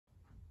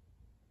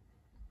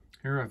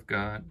Here I've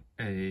got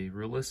a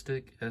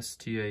realistic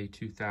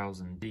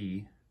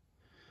STA-2000D.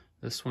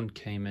 This one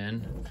came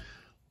in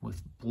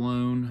with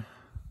blown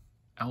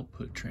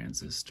output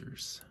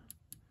transistors.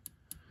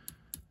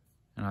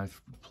 And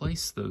I've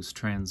replaced those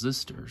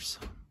transistors,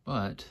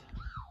 but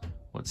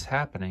what's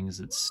happening is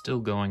it's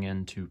still going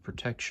into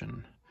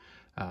protection.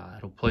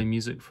 It'll play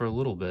music for a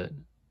little bit,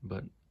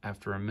 but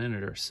after a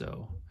minute or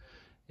so,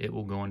 it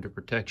will go into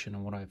protection.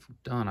 And what I've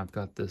done, I've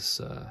got this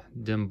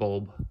dim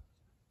bulb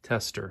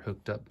tester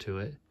hooked up to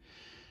it,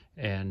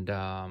 and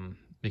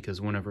because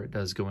whenever it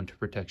does go into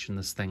protection,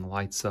 this thing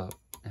lights up,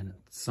 and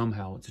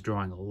somehow it's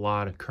drawing a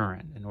lot of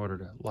current in order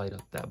to light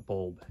up that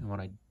bulb. And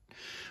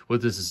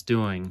what this is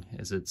doing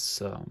is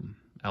it's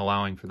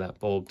allowing for that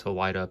bulb to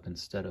light up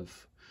instead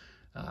of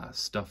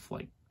stuff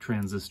like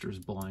transistors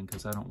blowing,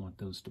 because I don't want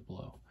those to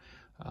blow.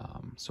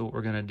 So what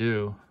we're gonna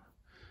do,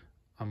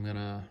 I'm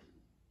gonna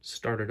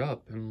start it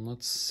up and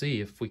let's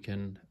see if we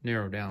can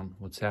narrow down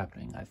what's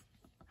happening.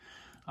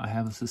 I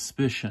have a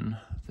suspicion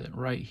that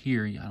right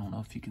here, I don't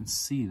know if you can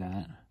see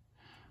that,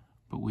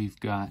 but we've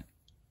got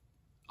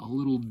a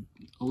little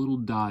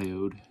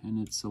diode, and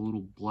it's a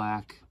little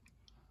black,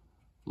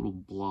 little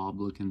blob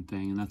looking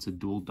thing, and that's a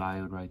dual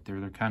diode right there.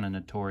 They're kind of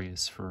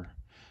notorious for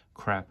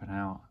crapping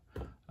out.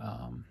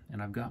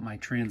 And I've got my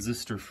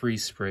transistor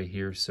freeze spray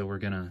here, so we're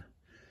gonna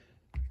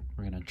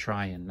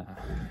try and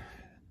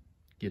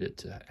get it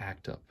to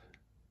act up.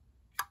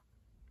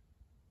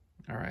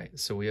 All right,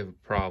 so we have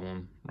a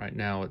problem. Right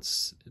now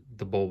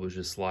the bulb is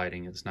just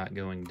lighting, it's not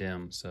going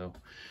dim. So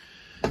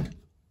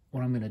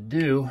what I'm gonna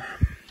do,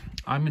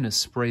 I'm gonna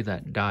spray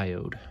that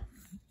diode.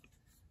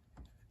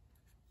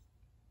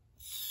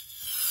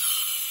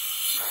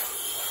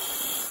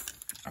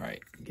 All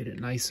right, get it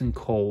nice and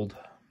cold.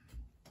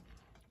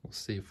 We'll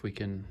see if we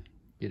can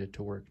get it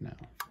to work now.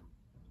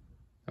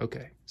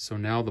 Okay, so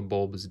now the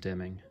bulb is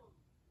dimming.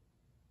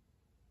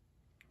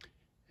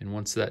 And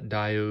once that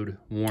diode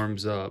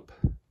warms up,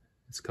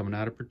 it's coming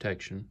out of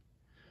protection.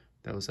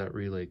 That was that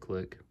relay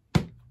click.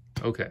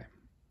 Okay,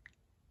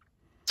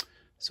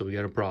 so we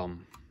got a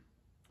problem.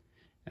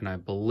 And I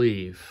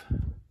believe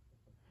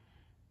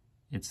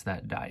it's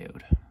that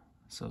diode.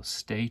 So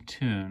stay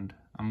tuned.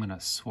 I'm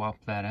gonna swap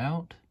that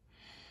out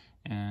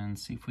and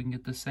see if we can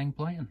get this thing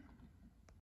playing.